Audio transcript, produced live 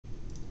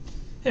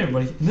Hey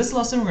everybody, in this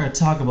lesson we're going to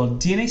talk about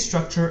DNA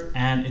structure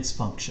and its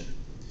function.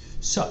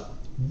 So,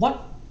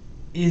 what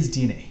is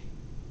DNA?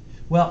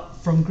 Well,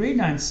 from grade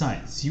 9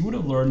 science, you would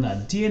have learned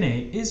that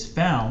DNA is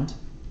found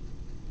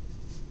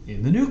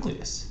in the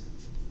nucleus.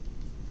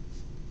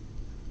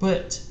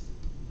 But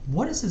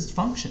what is its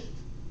function?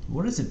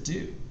 What does it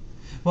do?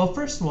 Well,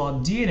 first of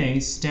all,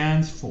 DNA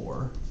stands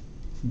for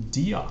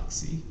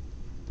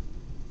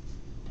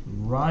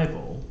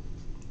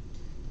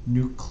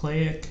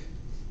deoxyribonucleic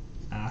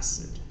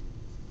acid,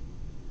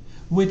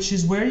 which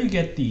is where you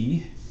get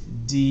the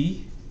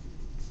D,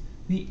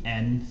 the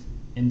N,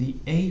 and the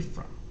A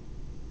from.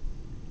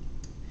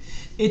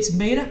 It's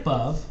made up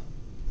of,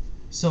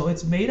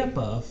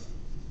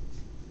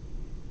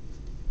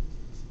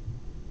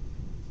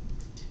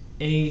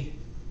 a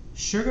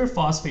sugar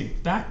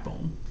phosphate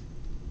backbone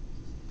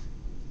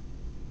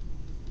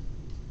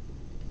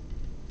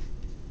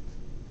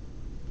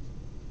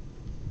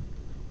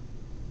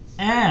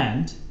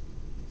and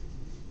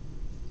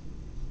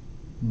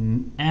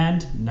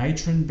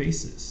nitrogen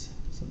bases.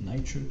 So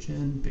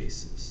nitrogen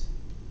bases.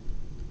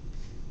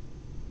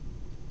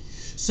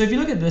 So if you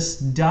look at this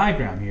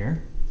diagram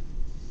here,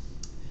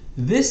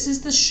 this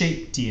is the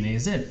shape DNA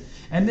is in.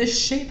 And this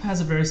shape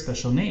has a very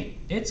special name.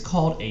 It's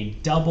called a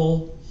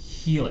double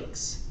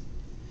helix,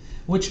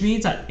 which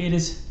means that it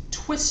is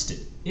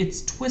twisted.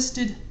 It's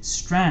twisted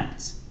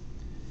strands.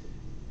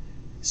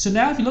 So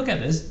now if you look at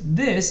this,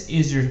 this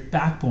is your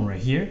backbone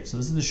right here. So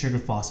this is the sugar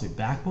phosphate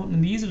backbone,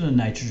 and these are the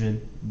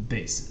nitrogen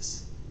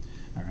bases.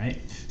 All right.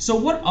 So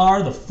what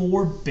are the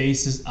 4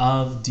 bases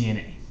of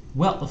DNA?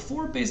 Well, the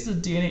 4 bases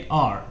of DNA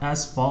are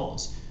as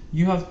follows.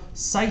 You have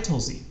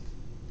cytosine,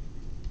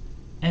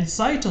 and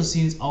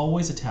cytosine is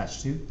always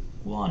attached to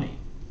guanine.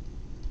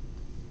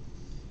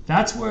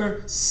 That's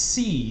where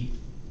C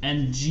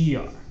and G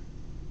are.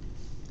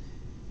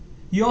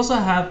 You also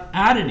have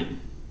adenine.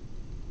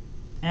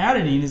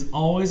 Adenine is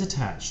always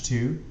attached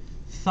to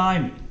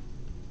thymine.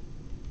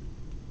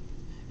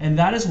 And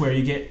that is where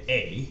you get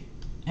A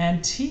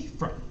and T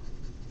from.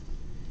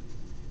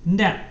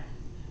 Now,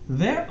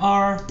 there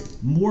are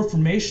more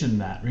information than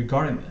that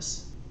regarding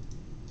this.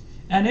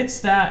 And it's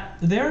that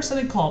there are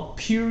something called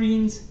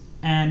purines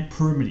and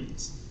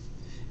pyrimidines.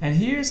 And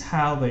here's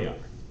how they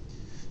are.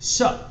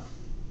 So,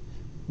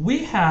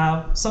 we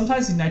have,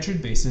 sometimes the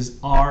nitrogen bases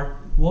are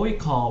what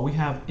we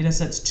have, in a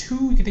sense,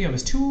 you can think of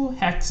as 2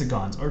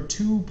 hexagons or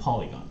 2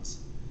 polygons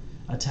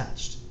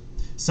attached.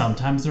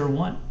 Sometimes they're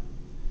 1.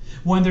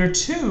 When they're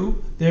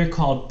 2, they're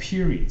called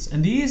purines.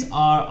 And these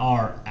are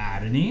our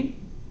adenine.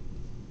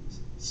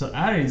 So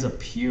adenine is a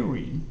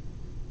purine.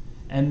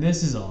 And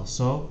this is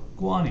also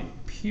guanine,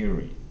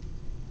 purine.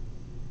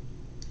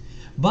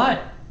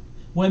 But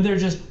when they're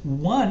just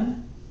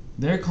 1,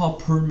 they're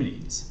called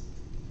pyrimidines.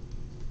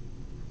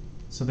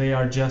 So they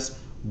are just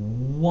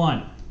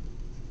 1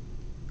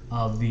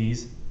 of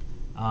these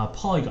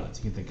polygons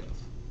you can think of.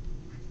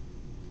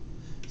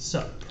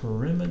 So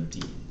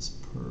pyrimidines,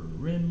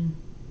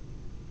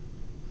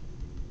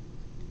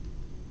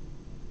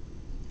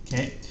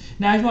 Okay.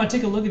 Now if you want to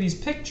take a look at these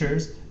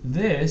pictures,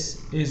 this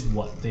is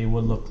what they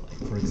would look like.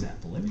 For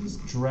example, let me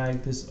just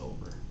drag this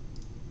over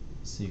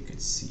so you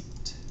could see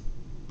it.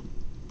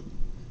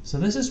 So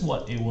this is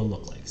what it will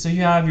look like. So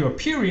you have your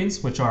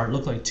purines, which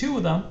look like 2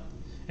 of them,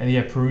 and you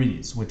have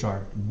pyrimidines, which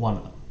are 1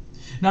 of them.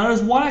 Now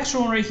there's one extra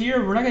one right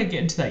here. We're not going to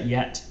get into that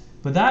yet,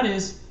 but that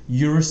is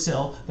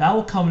uracil. That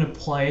will come into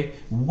play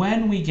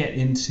when we get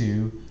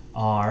into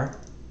our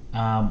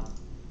RNA.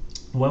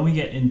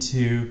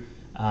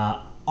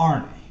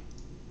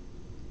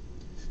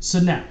 So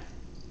now,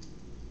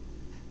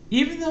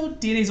 even though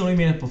DNA is only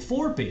made up of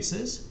 4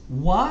 bases,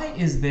 why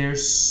is there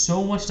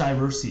so much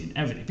diversity in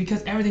everything?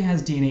 Because everything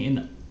has DNA in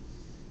them.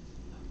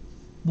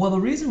 Well, the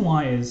reason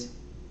why is,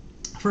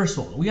 first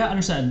of all, we got to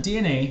understand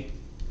DNA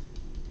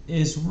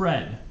is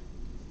read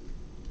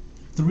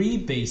 3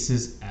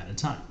 bases at a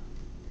time.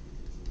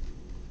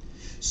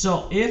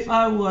 So if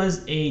I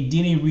was a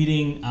DNA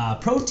reading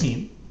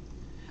protein,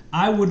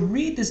 I would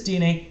read this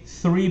DNA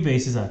 3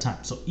 bases at a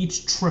time. So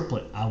each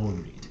triplet I would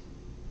read.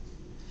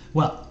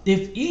 Well,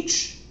 if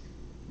each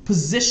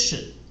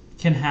position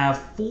can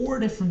have 4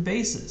 different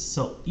bases,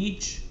 so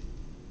each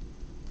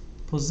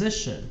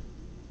position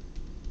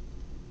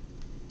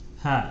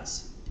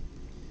has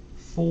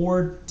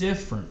 4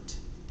 different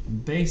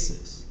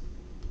bases.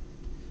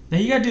 Now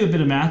you gotta do a bit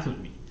of math with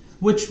me,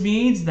 which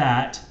means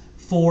that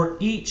for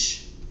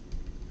each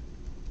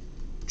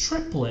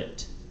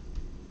triplet,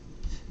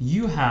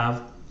 you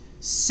have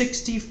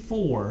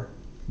 64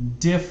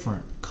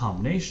 different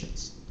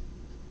combinations.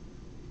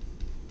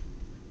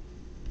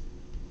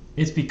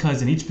 It's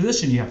because in each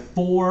position you have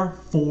 4,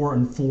 4,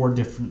 and 4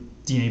 different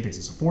DNA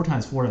bases. So 4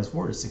 times 4 times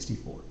 4 is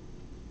 64.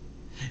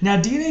 Now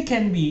DNA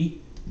can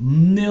be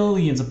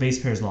millions of base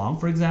pairs long.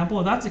 For example,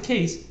 if that's the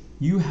case,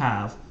 you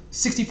have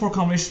 64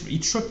 combinations for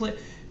each triplet.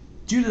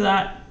 Due to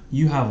that,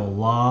 you have a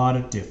lot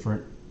of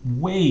different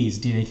ways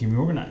DNA can be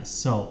organized.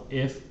 So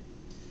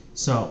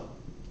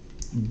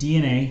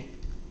DNA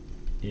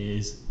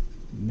is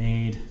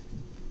made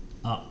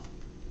up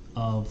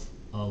of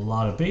a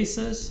lot of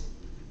bases.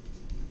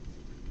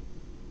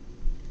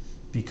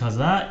 Because of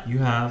that, you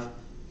have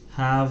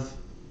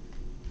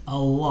a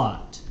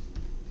lot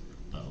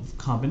of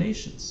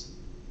combinations.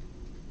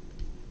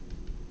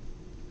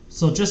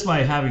 So just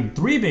by having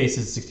 3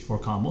 bases, 64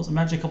 combos,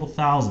 imagine a couple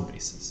thousand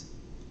bases.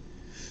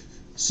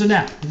 So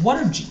now, what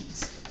are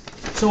genes?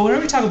 So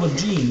whenever we talk about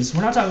genes,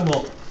 we're not talking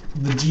about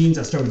the genes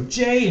that start with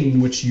J,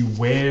 in which you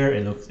wear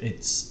and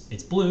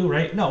it's blue,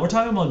 right? No, we're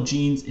talking about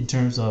genes in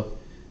terms of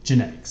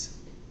genetics.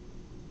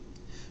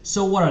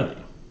 So what are they?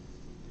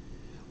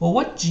 Well,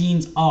 what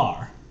genes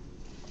are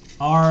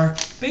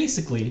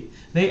basically,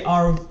 they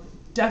are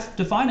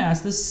defined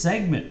as the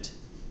segment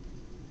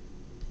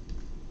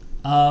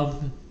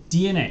of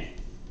DNA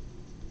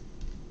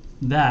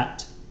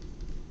that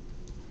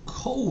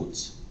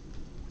codes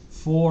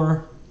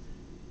for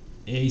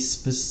a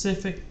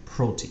specific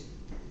protein.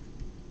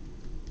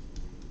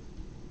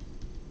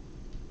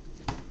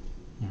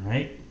 All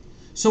right.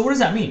 So what does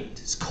that mean?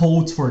 It's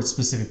codes for a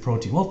specific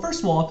protein. Well,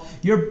 first of all,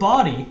 your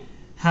body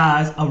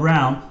has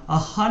around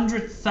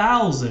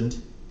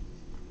 100,000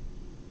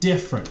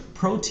 different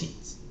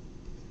proteins.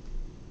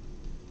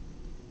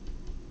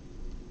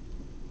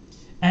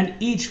 And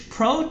each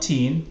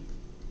protein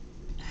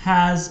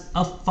has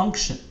a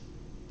function.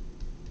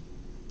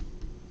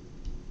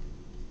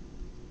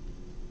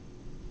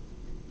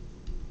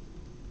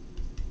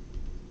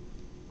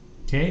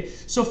 Okay,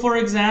 so for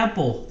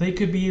example, they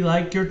could be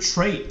like your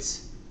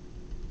traits,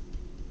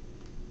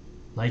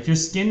 like your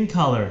skin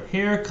color,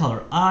 hair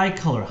color, eye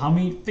color, how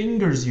many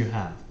fingers you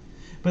have.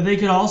 But they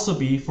could also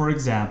be, for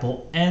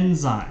example,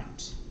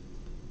 enzymes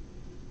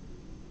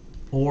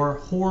or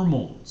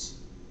hormones.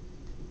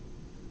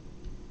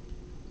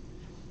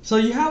 So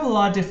you have a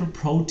lot of different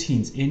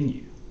proteins in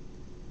you.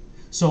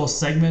 So a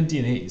segment of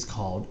DNA is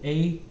called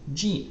a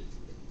gene.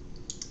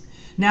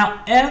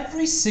 Now,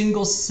 every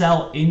single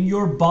cell in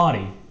your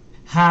body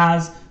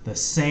has the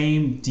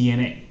same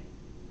DNA.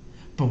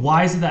 But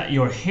why is it that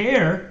your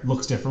hair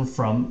looks different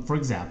from, for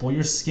example,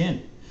 your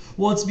skin?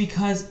 Well, it's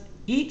because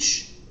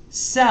each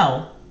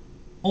cell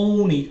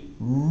only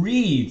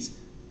reads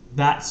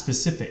that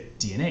specific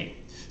DNA.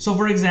 So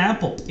for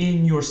example,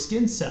 in your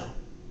skin cell,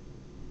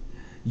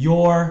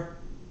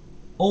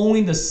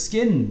 only the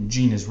skin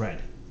gene is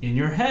read. In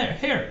your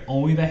hair,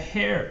 only the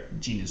hair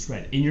gene is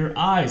read. In your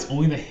eyes,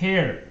 only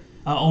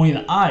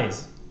the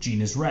eyes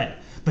gene is read.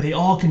 But they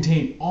all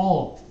contain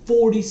all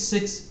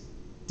 46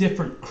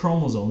 different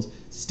chromosomes.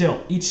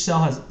 Still, each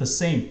cell has the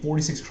same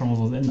 46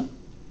 chromosomes in them.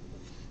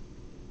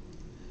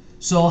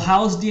 So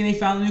how is DNA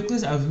found in the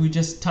nucleus, as we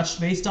just touched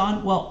based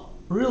on? Well,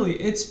 really,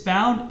 first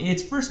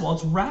of all,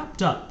 it's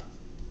wrapped up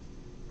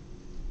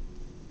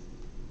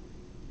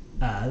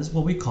as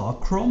what we call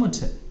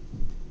chromatin,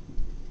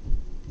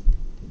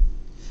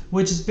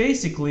 which is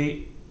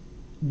basically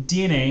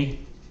DNA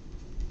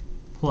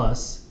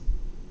plus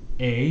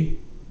a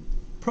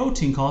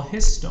protein called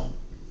histone.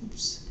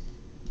 Oops.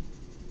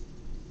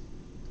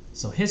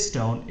 So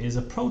histone is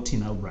a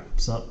protein that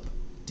wraps up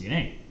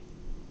DNA.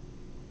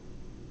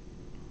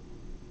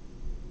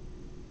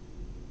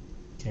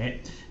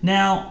 Okay.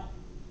 Now,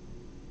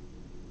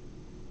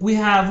 we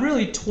have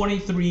really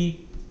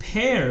 23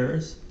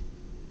 pairs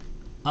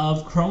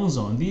of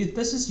chromosomes.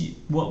 This is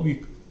what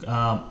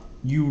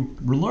you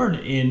learned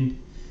in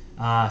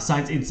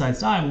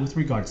Science 9 with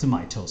regards to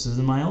mitosis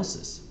and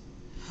meiosis.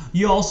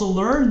 You also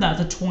learned that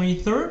the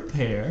 23rd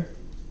pair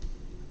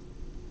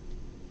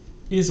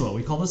is what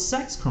we call the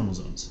sex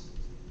chromosomes.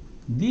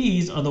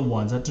 These are the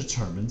ones that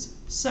determines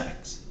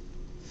sex.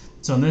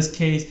 So in this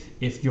case,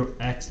 if you're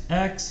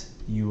XX,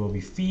 you will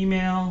be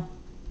female.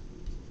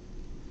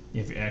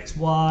 If you're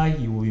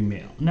XY, you will be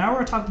male. Now we're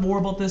going to talk more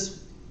about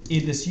this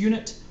in this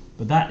unit,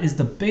 but that is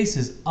the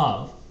basis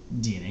of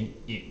DNA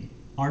in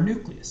our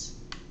nucleus.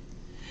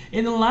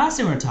 And the last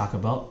thing we're going to talk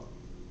about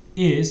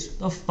is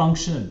the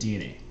function of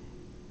DNA.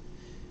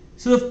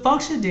 So the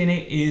function of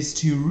DNA is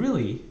to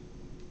really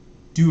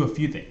do a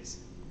few things.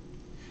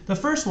 The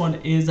first one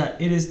is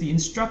that it is the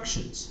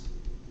instructions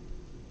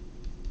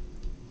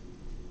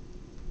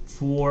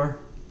for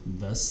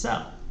the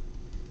cell.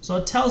 So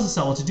it tells the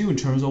cell what to do in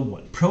terms of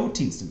what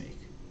proteins to make.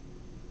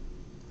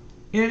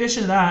 In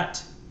addition to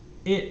that,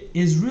 it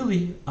is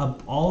really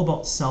all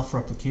about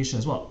self-replication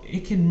as well.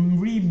 It can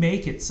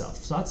remake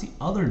itself. So that's the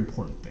other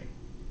important thing.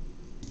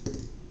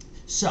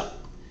 So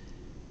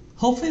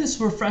hopefully this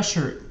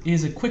refresher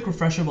is a quick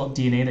refresher about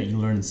DNA that you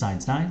learned in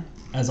Science 9.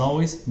 As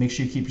always, make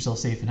sure you keep yourself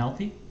safe and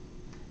healthy,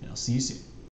 and I'll see you soon.